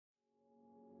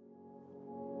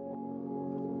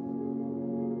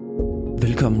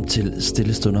Velkommen til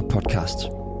Stille Stunder podcast.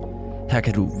 Her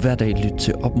kan du hver dag lytte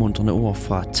til opmuntrende ord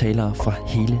fra talere fra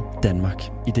hele Danmark.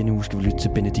 I denne uge skal vi lytte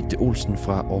til Benedicte Olsen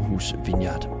fra Aarhus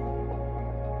Vineyard.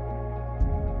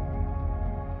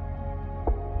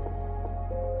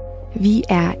 Vi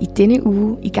er i denne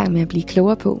uge i gang med at blive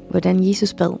klogere på, hvordan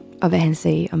Jesus bad og hvad han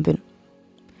sagde om bøn.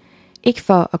 Ikke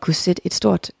for at kunne sætte et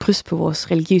stort kryds på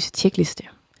vores religiøse tjekliste,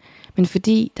 men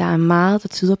fordi der er meget, der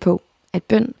tyder på, at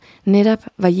bøn netop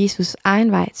var Jesus'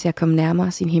 egen vej til at komme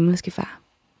nærmere sin himmelske far.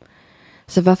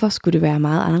 Så hvorfor skulle det være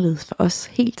meget anderledes for os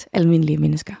helt almindelige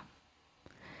mennesker?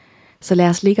 Så lad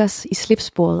os lægge os i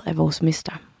slipsporet af vores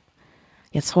mester.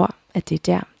 Jeg tror, at det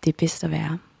er der, det er bedst at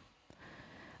være.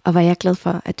 Og var jeg glad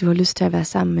for, at du har lyst til at være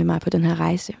sammen med mig på den her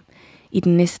rejse i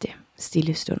den næste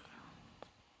stille stund.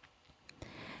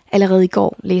 Allerede i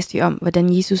går læste vi om,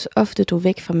 hvordan Jesus ofte drog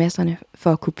væk fra masserne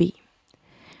for at kunne bede.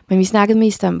 Men vi snakkede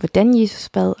mest om, hvordan Jesus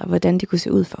bad, og hvordan det kunne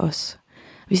se ud for os.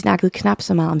 Vi snakkede knap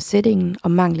så meget om sætningen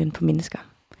og manglen på mennesker.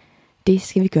 Det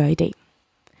skal vi gøre i dag.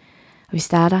 Og vi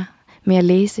starter med at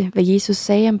læse, hvad Jesus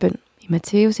sagde om bøn i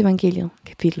Matteus evangeliet,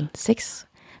 kapitel 6,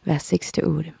 vers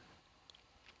 6-8.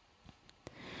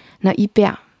 Når I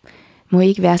beder, må I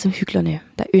ikke være som hyklerne,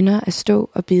 der ynder at stå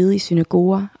og bede i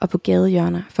synagoger og på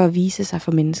gadehjørner for at vise sig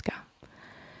for mennesker.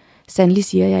 Sandelig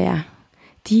siger jeg jer,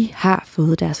 de har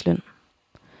fået deres løn.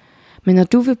 Men når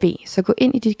du vil bede, så gå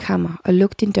ind i dit kammer og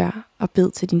luk din dør og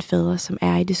bed til din fader, som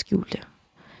er i det skjulte.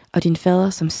 Og din fader,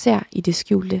 som ser i det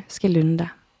skjulte, skal lønne dig.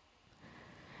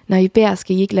 Når I beder,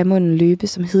 skal I ikke lade munden løbe,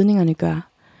 som hedningerne gør,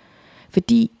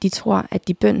 fordi de tror, at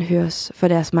de bøn høres for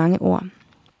deres mange ord.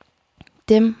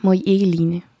 Dem må I ikke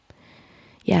ligne.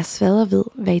 Jeres fader ved,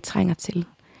 hvad I trænger til,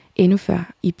 endnu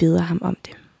før I beder ham om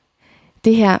det.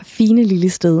 Det her fine lille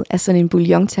sted er sådan en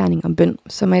bouillonterning om bøn,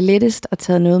 som er lettest at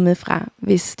tage noget med fra,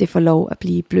 hvis det får lov at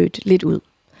blive blødt lidt ud.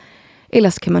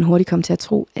 Ellers kan man hurtigt komme til at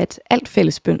tro, at alt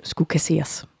fælles bøn skulle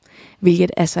kasseres,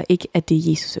 hvilket altså ikke er det,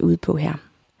 Jesus er ude på her.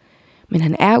 Men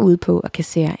han er ude på at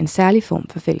kassere en særlig form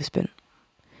for fælles bøn.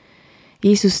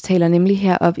 Jesus taler nemlig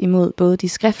herop imod både de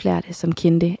skriftlærde, som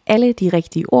kendte alle de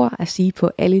rigtige ord at sige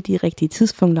på alle de rigtige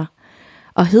tidspunkter,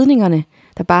 og hedningerne,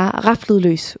 der bare raflede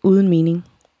løs uden mening.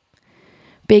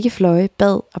 Begge fløje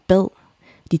bad og bad.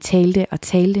 De talte og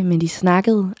talte, men de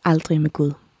snakkede aldrig med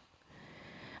Gud.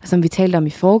 Og som vi talte om i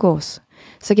forgårs,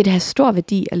 så kan det have stor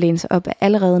værdi at læne sig op af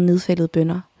allerede nedfældede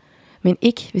bønner, men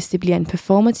ikke hvis det bliver en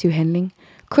performativ handling,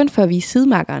 kun for at vise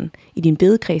sidemarkeren i din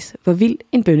bedekreds, hvor vild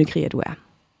en bønnekriger du er.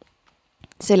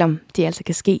 Selvom det altså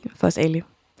kan ske for os alle.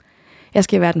 Jeg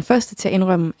skal være den første til at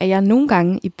indrømme, at jeg nogle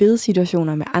gange i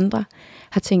bedesituationer med andre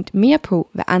har tænkt mere på,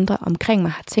 hvad andre omkring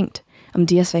mig har tænkt, om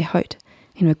det jeg sagde højt,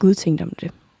 end hvad Gud tænkte om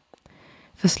det.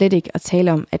 For slet ikke at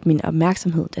tale om, at min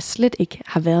opmærksomhed der slet ikke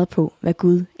har været på, hvad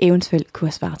Gud eventuelt kunne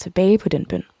have svaret tilbage på den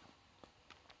bøn.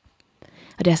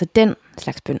 Og det er altså den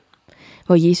slags bøn,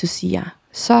 hvor Jesus siger,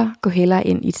 så gå hellere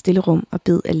ind i et stille rum og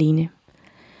bed alene.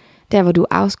 Der hvor du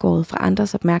er afskåret fra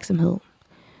andres opmærksomhed,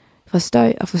 fra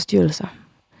støj og forstyrrelser,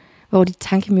 hvor de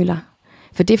tankemøller,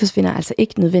 for det forsvinder altså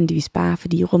ikke nødvendigvis bare,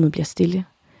 fordi rummet bliver stille,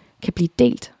 kan blive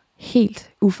delt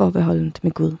helt uforbeholdent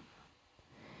med Gud.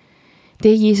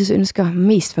 Det Jesus ønsker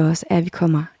mest for os, er, at vi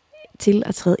kommer til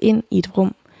at træde ind i et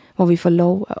rum, hvor vi får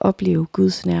lov at opleve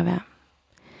Guds nærvær.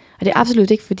 Og det er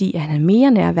absolut ikke fordi, at han er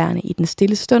mere nærværende i den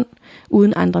stille stund,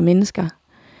 uden andre mennesker,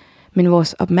 men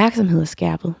vores opmærksomhed er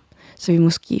skærpet, så vi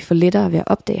måske får lettere ved at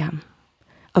opdage ham.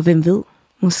 Og hvem ved,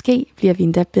 måske bliver vi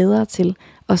endda bedre til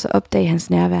også at opdage hans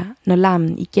nærvær, når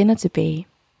larmen igen er tilbage.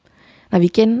 Når vi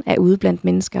igen er ude blandt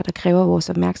mennesker, der kræver vores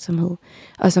opmærksomhed,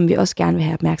 og som vi også gerne vil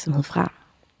have opmærksomhed fra.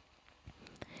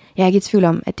 Jeg er ikke i tvivl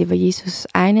om, at det var Jesus'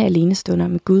 egne alenestunder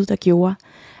med Gud, der gjorde,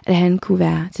 at han kunne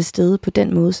være til stede på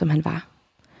den måde, som han var.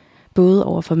 Både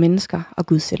over for mennesker og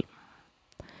Gud selv.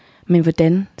 Men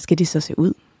hvordan skal det så se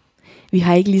ud? Vi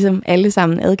har ikke ligesom alle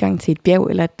sammen adgang til et bjerg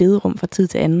eller et bederum fra tid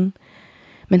til anden.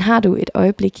 Men har du et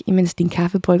øjeblik, imens din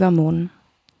kaffe brygger om morgenen?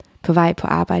 På vej på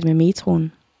arbejde med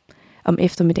metroen? Om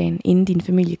eftermiddagen, inden din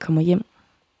familie kommer hjem?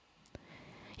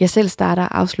 Jeg selv starter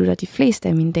og afslutter de fleste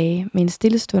af mine dage med en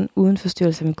stille stund uden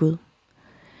forstyrrelse med Gud.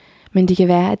 Men det kan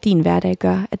være, at din hverdag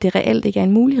gør, at det reelt ikke er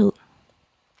en mulighed.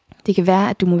 Det kan være,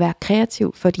 at du må være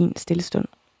kreativ for din stille stund.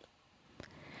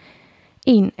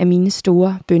 En af mine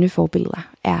store bønneforbilleder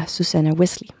er Susanna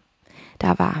Wesley,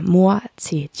 der var mor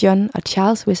til John og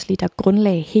Charles Wesley, der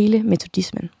grundlagde hele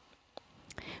metodismen.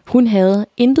 Hun havde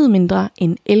intet mindre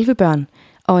end 11 børn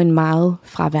og en meget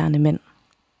fraværende mand.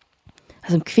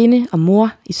 Og som kvinde og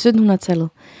mor i 1700-tallet,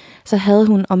 så havde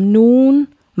hun om nogen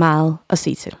meget at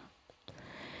se til.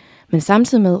 Men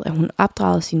samtidig med, at hun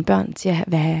opdragede sine børn til at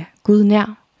være Gud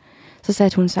nær, så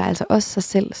satte hun sig altså også sig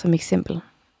selv som eksempel.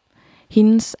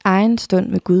 Hendes egen stund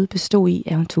med Gud bestod i,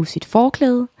 at hun tog sit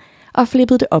forklæde og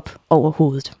flippede det op over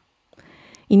hovedet.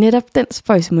 I netop den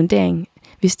spøjse mundering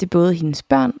vidste både hendes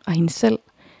børn og hende selv,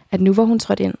 at nu var hun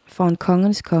trådt ind foran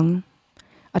kongernes konge,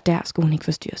 og der skulle hun ikke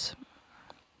forstyrres.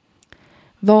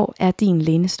 Hvor er din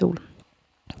lænestol,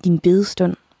 din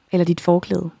bedestund eller dit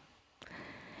forklæde?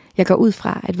 Jeg går ud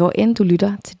fra, at hvor end du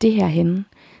lytter til det her henne,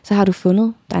 så har du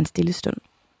fundet dig en stille stund.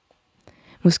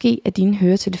 Måske er dine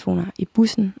høretelefoner i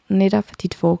bussen netop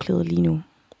dit forklæde lige nu.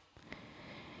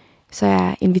 Så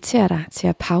jeg inviterer dig til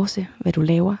at pause, hvad du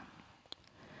laver.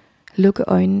 Lukke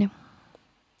øjnene.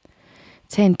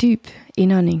 Tag en dyb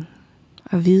indånding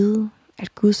og vide,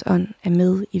 at Guds ånd er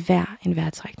med i hver en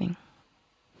vejrtrækning.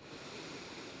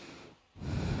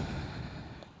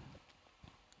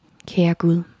 Kære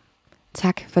Gud,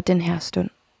 tak for den her stund.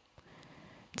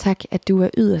 Tak, at du er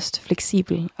yderst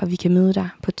fleksibel, og vi kan møde dig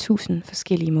på 1000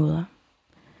 forskellige måder.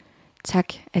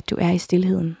 Tak, at du er i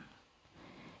stilheden.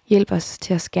 Hjælp os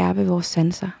til at skærpe vores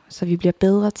sanser, så vi bliver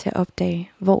bedre til at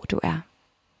opdage, hvor du er.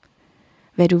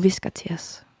 Hvad du hvisker til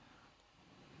os.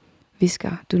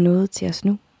 Hvisker du noget til os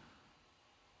nu?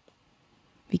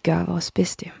 Vi gør vores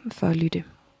bedste for at lytte.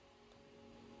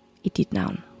 I dit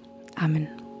navn. Amen.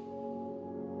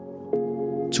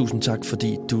 Tusind tak,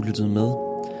 fordi du lyttede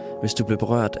med. Hvis du blev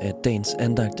berørt af dagens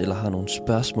andagt eller har nogle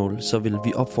spørgsmål, så vil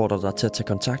vi opfordre dig til at tage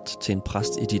kontakt til en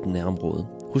præst i dit nærområde.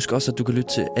 Husk også, at du kan lytte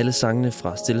til alle sangene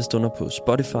fra Stille Stunder på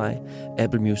Spotify,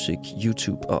 Apple Music,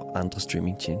 YouTube og andre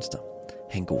streamingtjenester.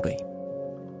 Ha' en god dag.